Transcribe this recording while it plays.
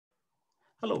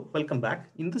Hello, welcome back.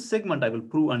 In this segment, I will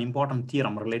prove an important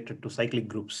theorem related to cyclic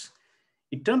groups.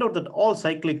 It turned out that all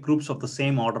cyclic groups of the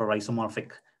same order are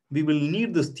isomorphic. We will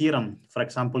need this theorem, for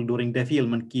example, during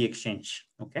Diffie-Hellman key exchange.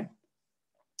 Okay.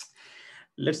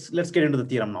 Let's get into the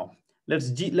theorem now. Let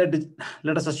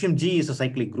us assume G is a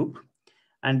cyclic group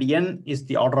and N is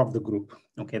the order of the group.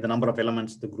 Okay, the number of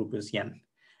elements of the group is N.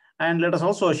 And let us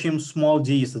also assume small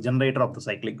g is the generator of the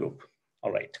cyclic group.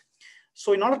 All right.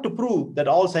 So in order to prove that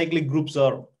all cyclic groups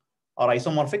are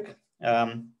isomorphic,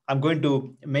 I'm going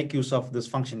to make use of this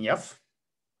function f,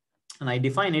 and I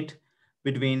define it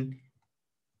between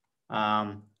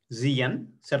Zn,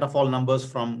 set of all numbers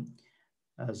from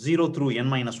 0 through n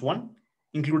minus 1,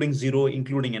 including 0,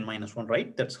 including n minus 1,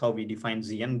 right? That's how we define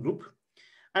Zn group.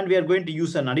 And we are going to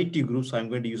use an additive group, so I'm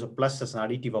going to use a plus as an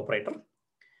additive operator.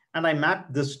 And I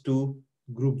map this to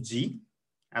group G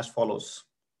as follows.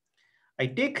 I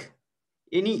take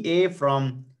any A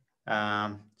from,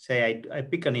 say I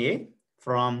pick an A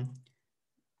from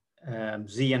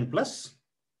Zn plus.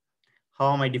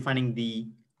 How am I defining the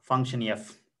function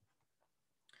f?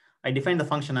 I define the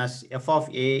function as f of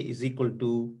A is equal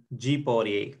to G power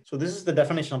A. So this is the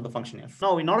definition of the function f.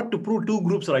 Now, in order to prove two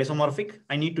groups are isomorphic,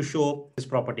 I need to show this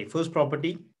property. First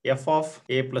property, f of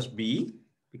A plus B,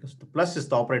 because the plus is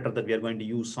the operator that we are going to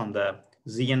use on the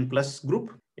Zn plus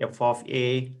group, f of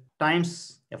A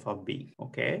times f of B.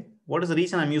 Okay. What is the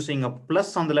reason I'm using a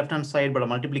plus on the left-hand side, but a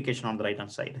multiplication on the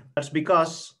right-hand side? That's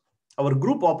because our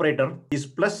group operator is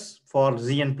plus for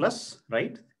Zn plus,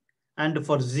 right? And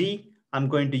for Z, I'm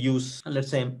going to use, let's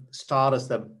say, star as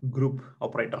the group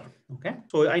operator. Okay.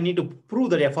 So I need to prove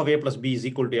that f of A plus B is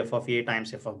equal to f of A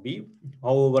times f of B.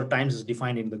 However, times is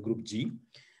defined in the group G.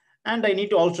 And I need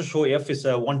to also show f is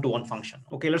a one-to-one function.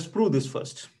 Okay, let's prove this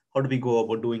first. How do we go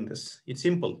about doing this? It's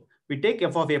simple. We take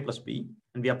f of A plus B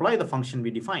and we apply the function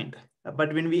we defined.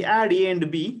 But when we add A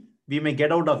and B, we may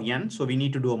get out of n. So we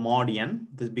need to do a mod n.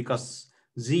 This because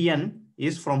Zn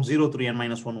is from 0 through n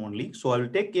minus 1 only. So I will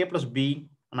take A plus B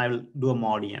and I will do a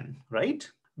mod n, right?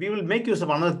 We will make use of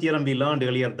another theorem we learned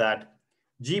earlier, that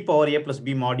G power A plus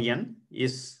B mod n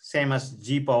is same as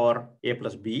G power A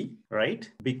plus B, right?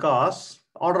 Because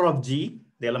order of G,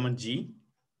 the element G,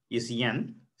 is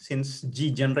n, since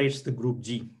G generates the group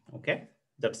G. Okay,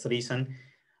 that's the reason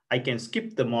I can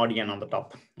skip the mod n on the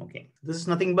top. Okay, this is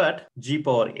nothing but G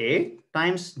power A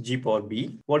times G power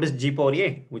B. What is G power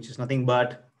A? Which is nothing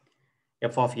but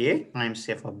f of A times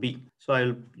f of B. So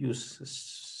I'll use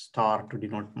star to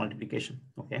denote multiplication.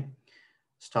 Okay,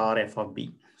 star f of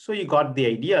B. So you got the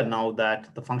idea now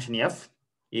that the function f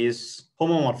is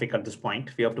homomorphic at this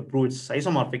point. We have to prove it's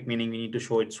isomorphic, meaning we need to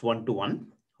show it's one-to-one.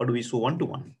 How do we show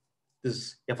one-to-one? This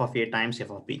is f of A times f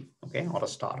of B, okay, or a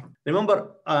star.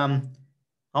 Remember,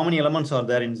 how many elements are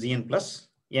there in Zn plus?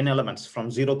 N elements from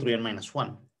 0 through n minus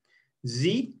 1.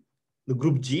 Z, the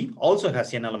group G, also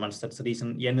has n elements. That's the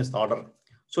reason n is the order.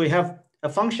 So we have a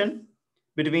function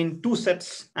between two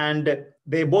sets and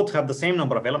they both have the same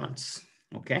number of elements.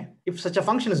 Okay. If such a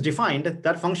function is defined,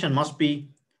 that function must be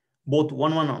both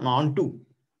 1, 1 and on 2.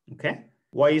 Okay.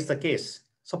 Why is the case?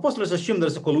 Suppose let's assume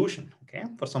there's a collusion. Okay.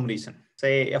 For some reason,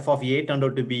 say f of A turned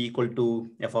out to be equal to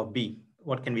f of B.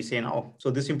 What can we say now?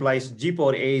 So this implies G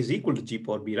power A is equal to G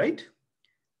power B, right?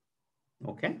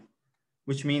 Okay.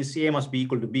 Which means A must be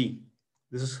equal to B.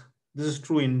 This is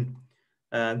true in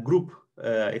group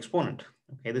exponent.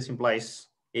 Okay. This implies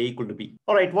A equal to B.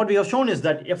 All right, what we have shown is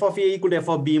that f of A equal to f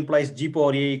of B implies G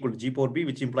power A equal to G power B,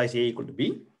 which implies A equal to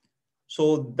B.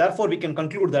 So therefore, we can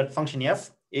conclude that function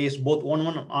f is both 1,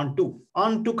 1 on 2.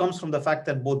 On 2 comes from the fact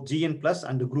that both Gn plus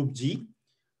and the group G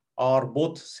are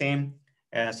both same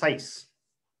size.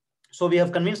 So we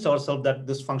have convinced ourselves that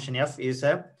this function f is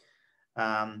a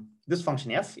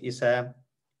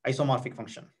isomorphic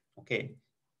function. Okay.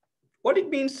 What it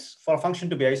means for a function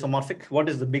to be isomorphic, what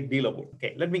is the big deal about?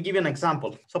 Okay, let me give you an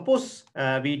example. Suppose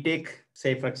we take,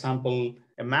 say, for example,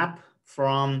 a map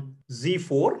from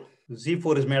Z4.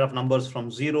 Z4 is made of numbers from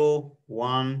 0,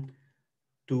 1,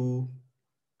 2,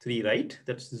 3, right?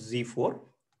 That's Z4.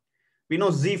 We know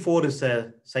Z4 is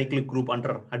a cyclic group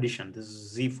under addition. This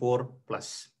is Z4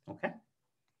 plus, okay?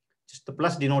 Just the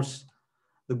plus denotes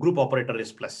the group operator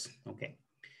is plus, okay?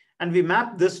 And we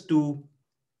map this to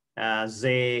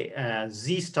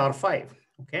Z star 5.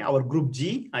 Okay, our group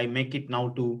G, I make it now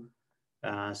to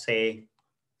say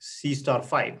C star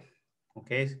 5.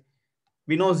 Okay,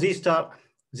 we know Z star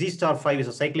 5 is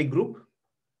a cyclic group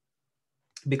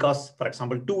because, for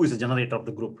example, 2 is a generator of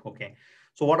the group. Okay,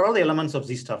 so what are the elements of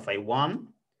Z star 5? 1,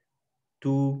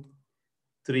 2,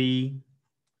 3,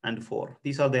 and 4.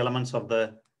 These are the elements of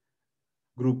the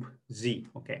group Z.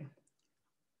 Okay,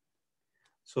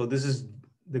 so this is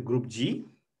the group G.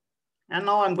 And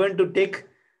now I'm going to take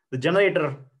the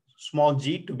generator small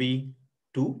g to be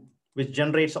 2, which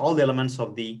generates all the elements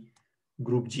of the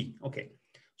group G. Okay.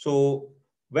 So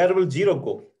where will 0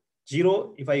 go?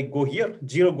 0, if I go here,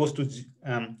 0 goes to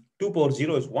 2 power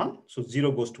 0 is 1. So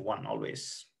 0 goes to 1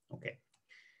 always. Okay.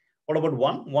 What about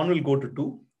 1? 1 will go to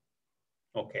 2.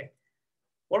 Okay.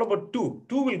 What about 2?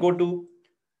 2 will go to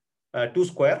 2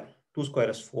 square. 2 square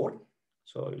is 4.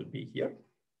 So it will be here.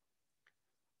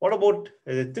 What about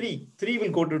 3? 3 will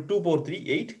go to 2 power 3,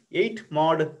 8. 8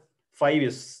 mod 5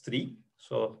 is 3.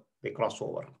 So they cross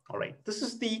over. All right. This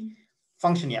is the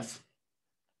function f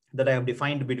that I have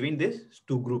defined between these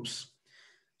two groups.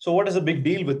 So what is the big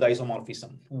deal with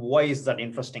isomorphism? Why is that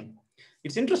interesting?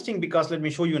 It's interesting because let me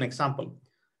show you an example.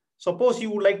 Suppose you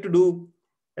would like to do,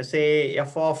 say,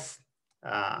 f of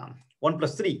 1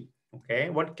 plus 3. Okay.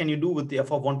 What can you do with the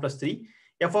f of 1 plus 3?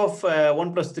 F of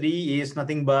 1 plus 3 is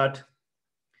nothing but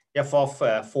f of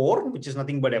 4, which is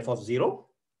nothing but f of 0.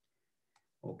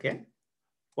 Okay.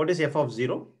 What is f of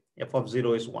 0? F of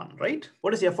 0 is 1, right?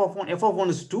 What is f of 1? F of 1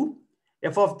 is 2.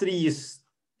 F of 3 is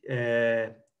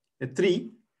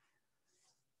 3.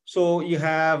 So you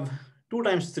have 2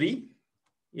 times 3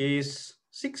 is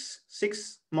 6.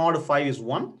 6 mod 5 is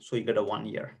 1. So you get a 1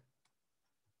 here.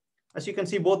 As you can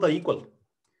see, both are equal.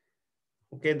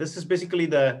 Okay. This is basically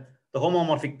the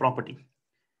homomorphic property.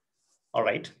 All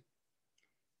right.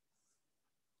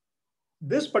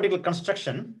 This particular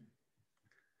construction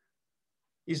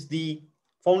is the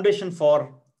foundation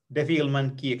for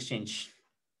Diffie-Hellman key exchange.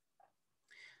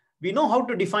 We know how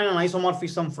to define an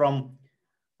isomorphism from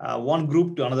one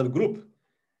group to another group.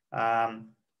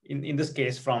 In this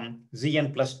case, from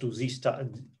Zn plus to Z star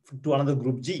to another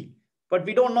group G. But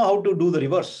we don't know how to do the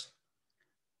reverse.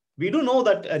 We do know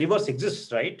that a reverse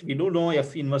exists, right? We do know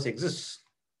F inverse exists.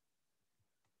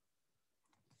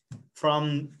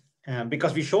 From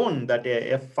because we've shown that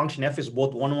function f is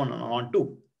both 1, 1 and 1,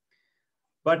 2.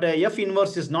 But f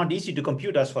inverse is not easy to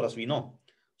compute as far as we know.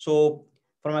 So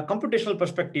from a computational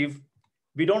perspective,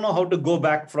 we don't know how to go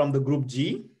back from the group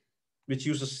G, which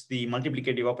uses the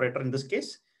multiplicative operator in this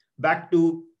case, back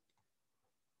to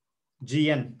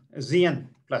Zn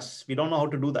plus. We don't know how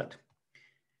to do that.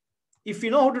 If we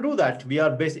know how to do that, we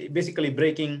are basically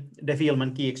breaking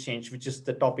Diffie-Hellman key exchange, which is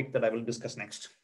the topic that I will discuss next.